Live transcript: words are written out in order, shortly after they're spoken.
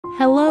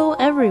Hello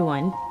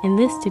everyone! In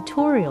this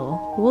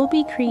tutorial, we'll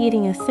be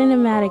creating a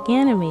cinematic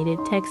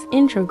animated text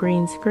intro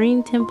green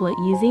screen template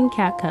using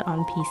CapCut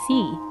on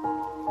PC.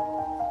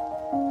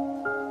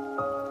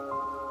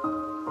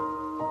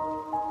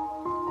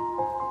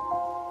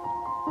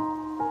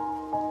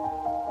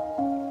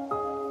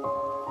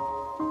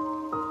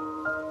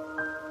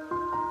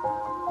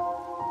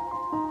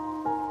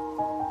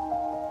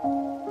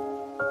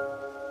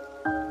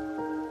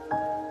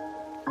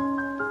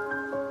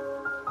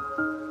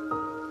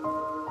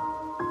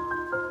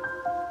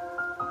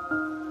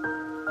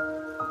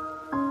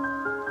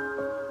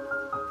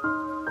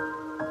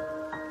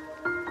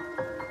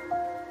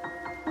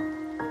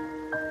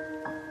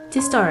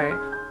 To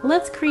start,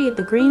 let's create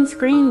the green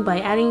screen by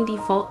adding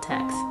default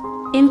text.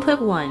 Input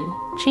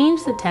 1.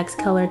 Change the text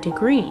color to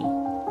green.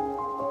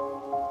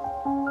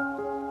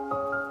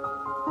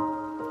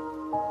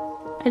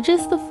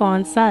 Adjust the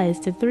font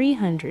size to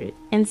 300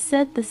 and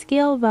set the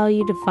scale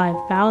value to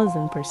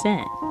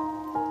 5000%.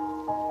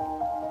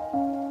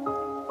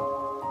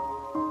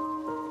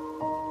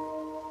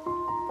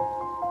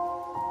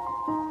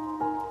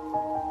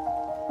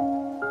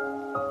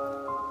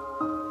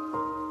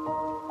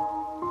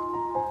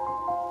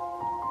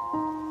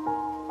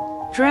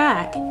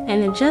 Drag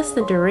and adjust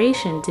the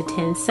duration to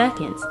 10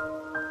 seconds.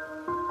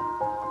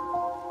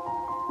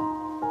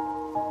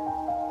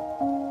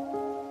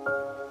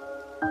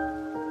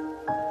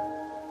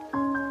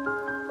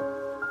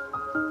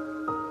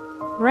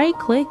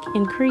 Right-click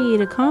and create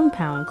a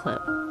compound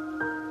clip.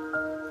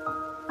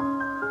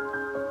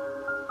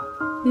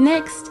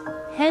 Next,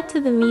 head to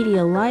the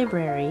media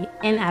library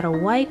and add a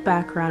white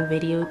background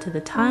video to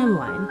the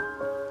timeline.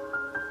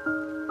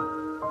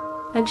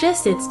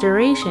 Adjust its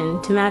duration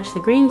to match the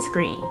green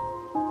screen.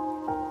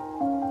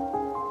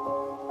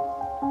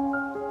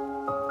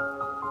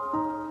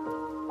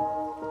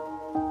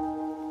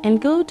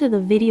 And go to the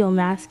Video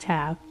Mask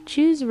tab,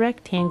 choose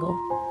Rectangle.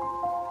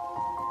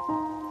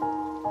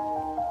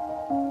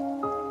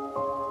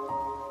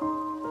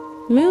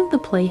 Move the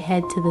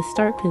playhead to the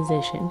start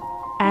position,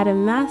 add a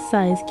mask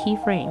size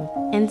keyframe,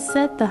 and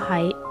set the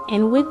height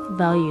and width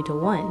value to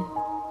 1.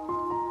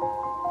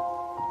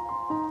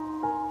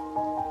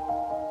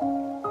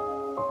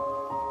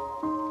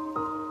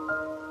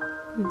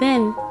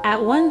 Then,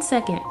 at 1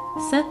 second,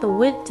 set the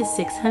width to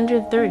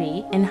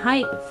 630 and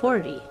height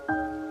 40.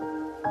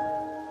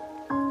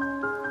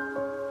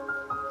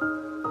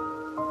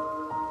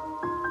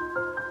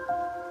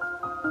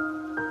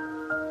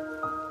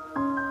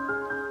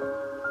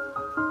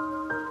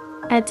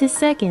 At 2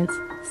 seconds,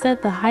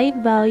 set the height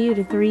value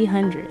to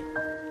 300.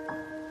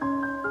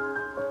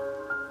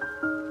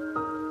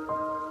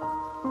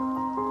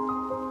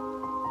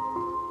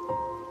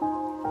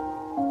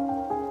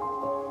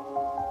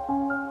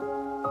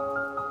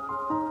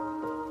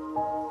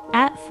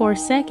 At 4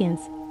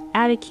 seconds,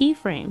 add a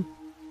keyframe.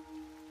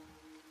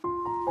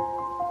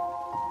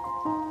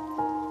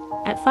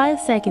 At 5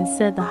 seconds,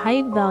 set the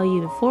height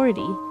value to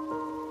 40.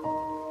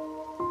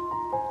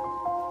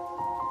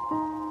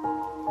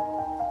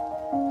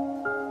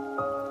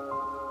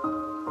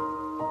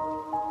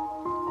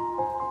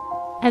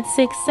 At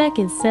 6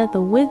 seconds, set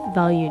the width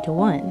value to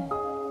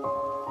 1.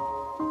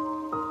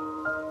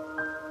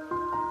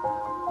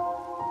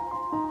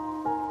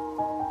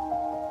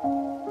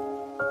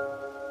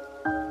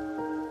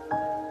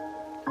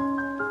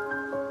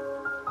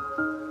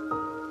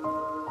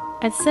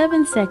 At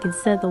 7 seconds,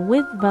 set the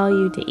width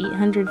value to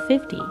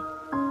 850.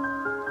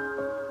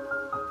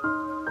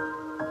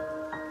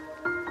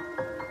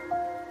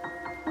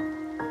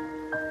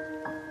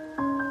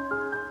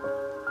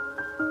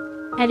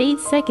 At 8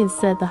 seconds,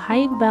 set the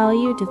height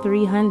value to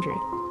 300.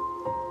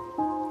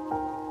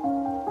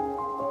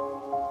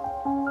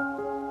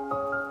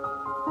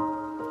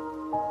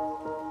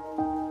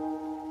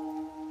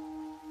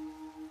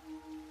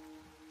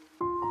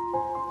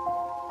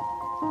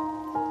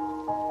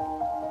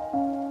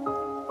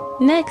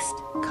 Next,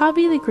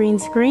 copy the green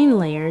screen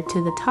layer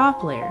to the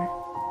top layer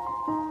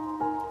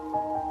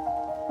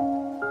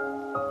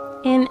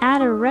and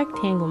add a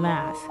rectangle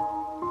mask.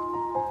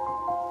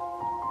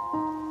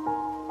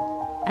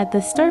 At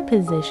the start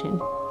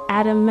position,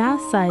 add a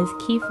mask size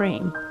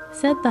keyframe,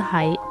 set the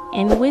height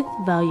and width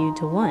value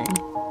to 1.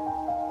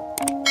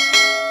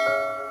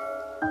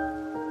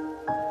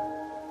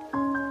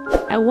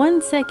 At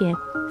 1 second,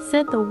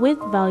 set the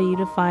width value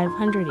to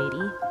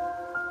 580.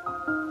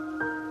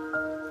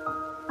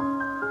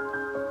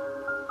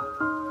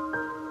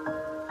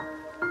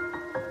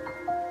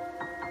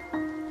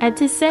 At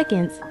 2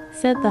 seconds,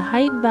 set the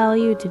height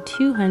value to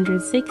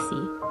 260.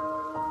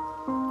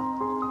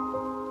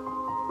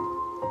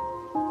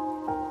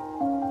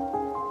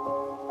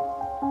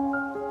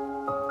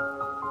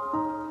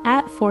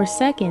 At 4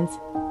 seconds,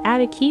 add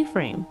a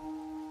keyframe.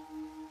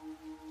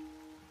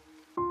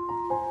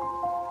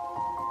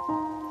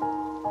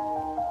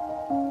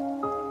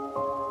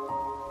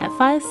 At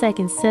 5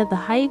 seconds, set the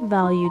height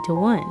value to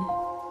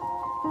 1.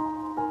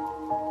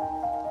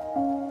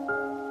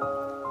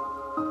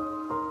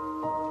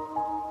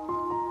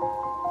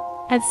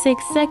 At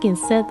 6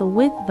 seconds, set the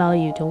width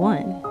value to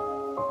 1.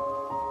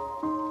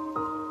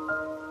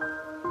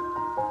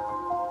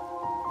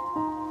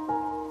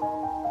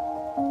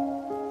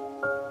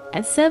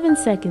 At 7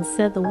 seconds,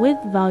 set the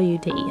width value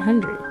to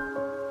 800.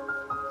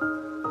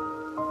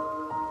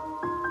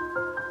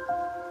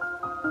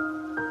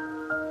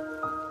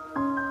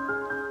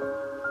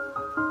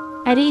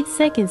 At 8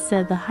 seconds,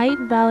 set the height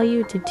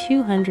value to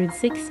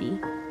 260.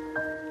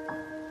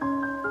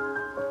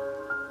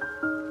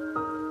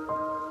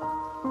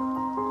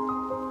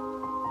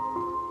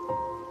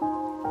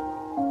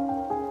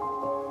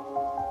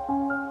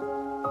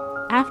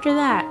 After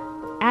that,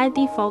 add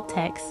default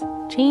text,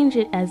 change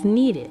it as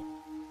needed.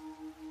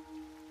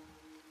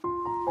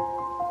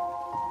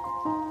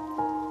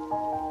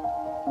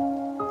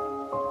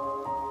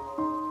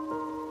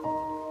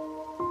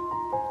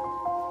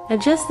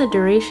 Adjust the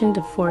duration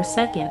to 4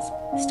 seconds,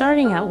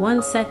 starting at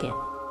 1 second.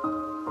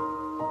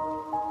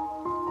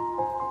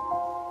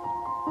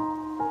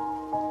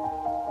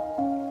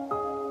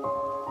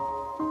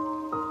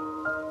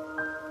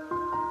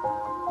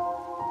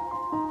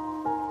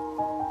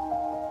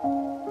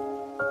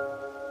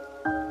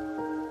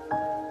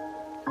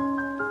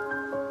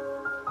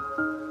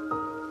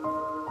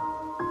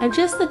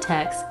 Adjust the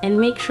text and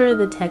make sure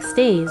the text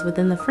stays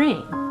within the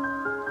frame.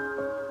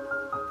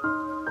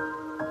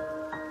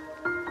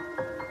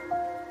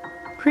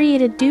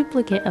 Create a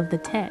duplicate of the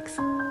text.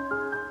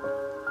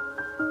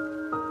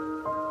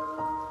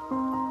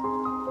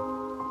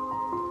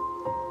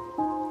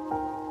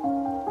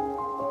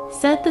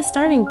 Set the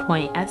starting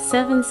point at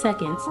 7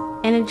 seconds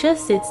and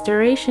adjust its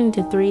duration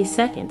to 3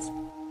 seconds.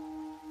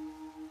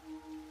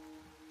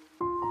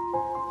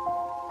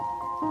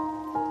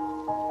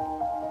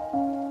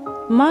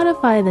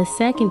 Modify the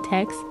second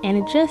text and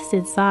adjust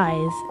its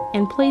size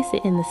and place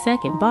it in the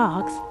second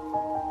box.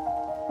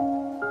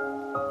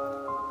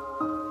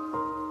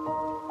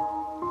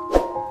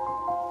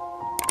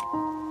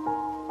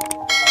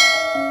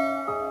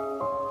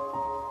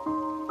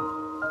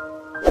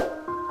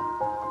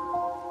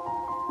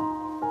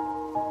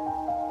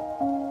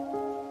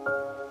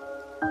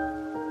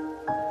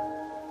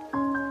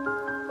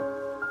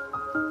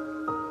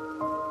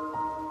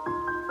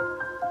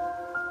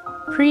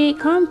 Create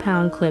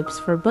compound clips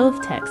for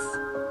both texts.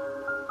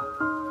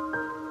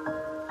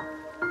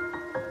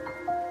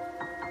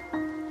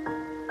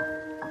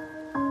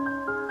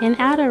 And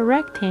add a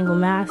rectangle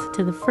mask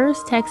to the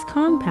first text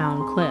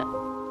compound clip.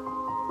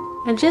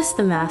 Adjust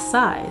the mask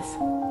size.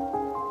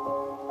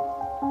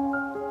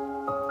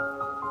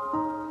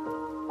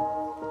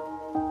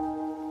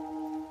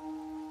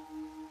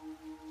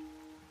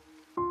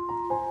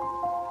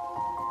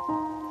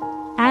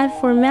 Add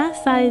for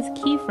mask size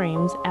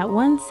keyframes at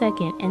 1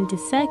 second and to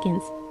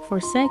seconds for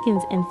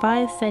seconds and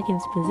 5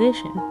 seconds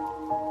position.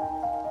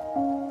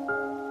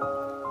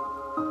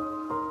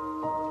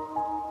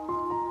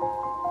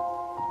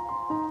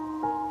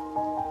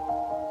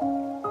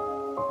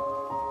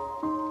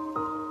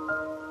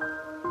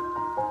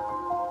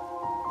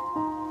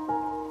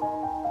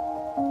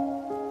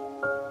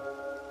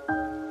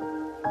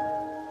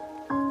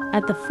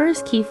 At the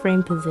first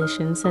keyframe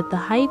position, set the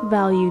height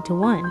value to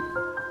 1.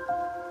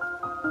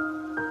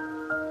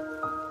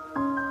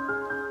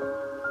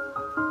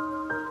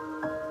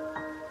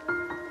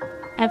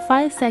 At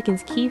 5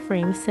 seconds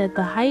keyframe, set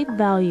the height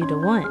value to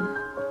 1.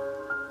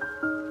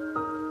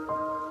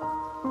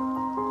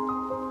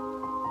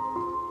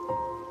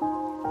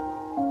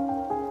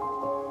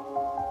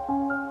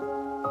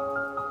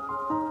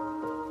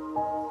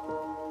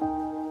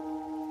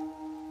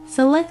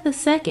 Select the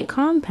second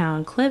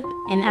compound clip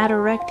and add a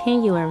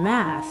rectangular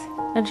mask.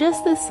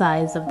 Adjust the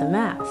size of the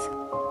mask.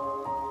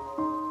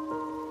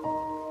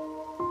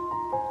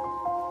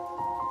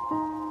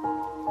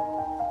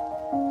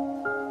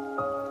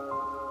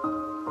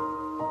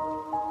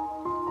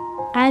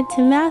 Add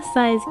to mask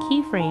size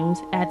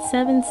keyframes at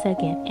 7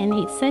 second and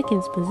 8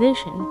 seconds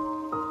position.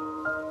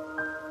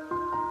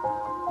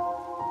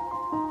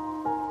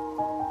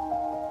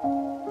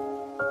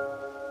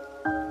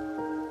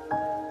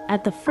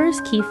 At the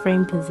first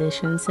keyframe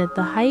position, set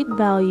the height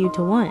value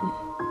to 1.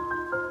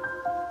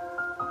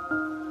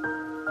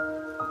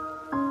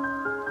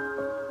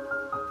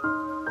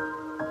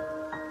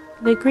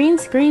 The green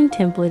screen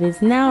template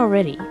is now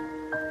ready.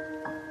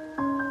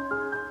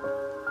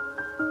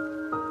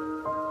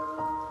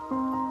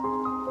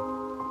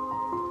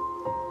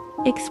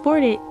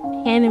 Export it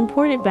and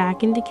import it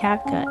back into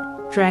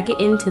CapCut. Drag it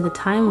into the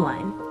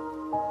timeline.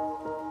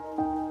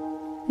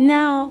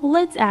 Now,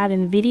 let's add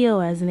in video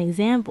as an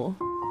example.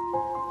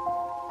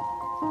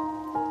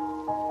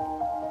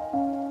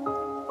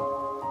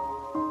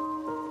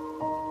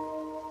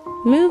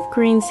 Move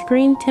green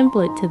screen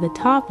template to the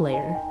top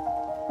layer.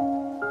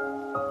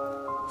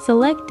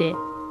 Select it,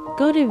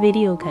 go to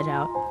Video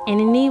Cutout,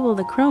 and enable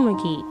the chroma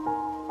key.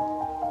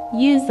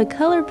 Use the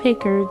color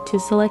picker to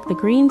select the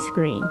green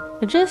screen.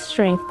 Adjust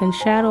strength and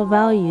shadow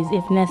values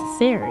if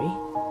necessary.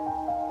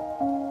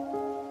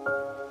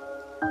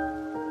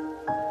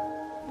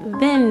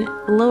 Then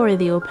lower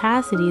the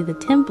opacity of the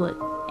template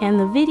and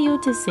the video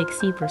to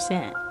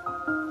 60%.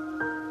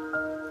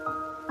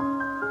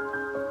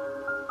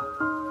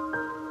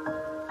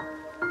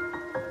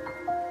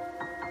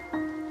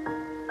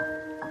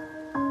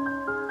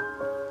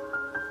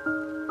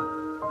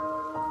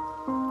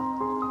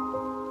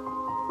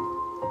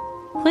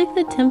 Click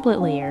the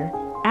template layer,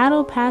 add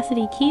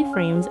opacity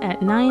keyframes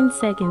at 9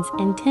 seconds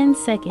and 10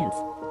 seconds.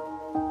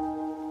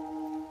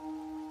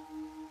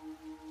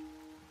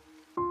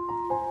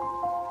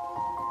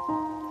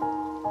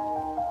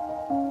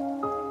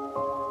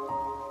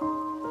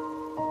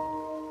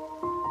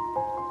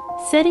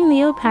 Setting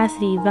the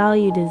opacity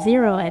value to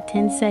 0 at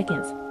 10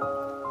 seconds.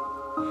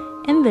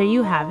 And there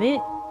you have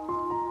it.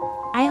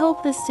 I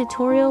hope this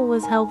tutorial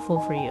was helpful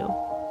for you.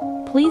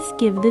 Please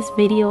give this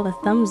video a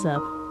thumbs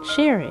up,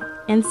 share it,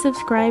 and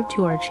subscribe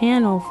to our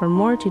channel for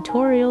more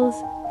tutorials.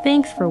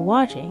 Thanks for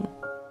watching.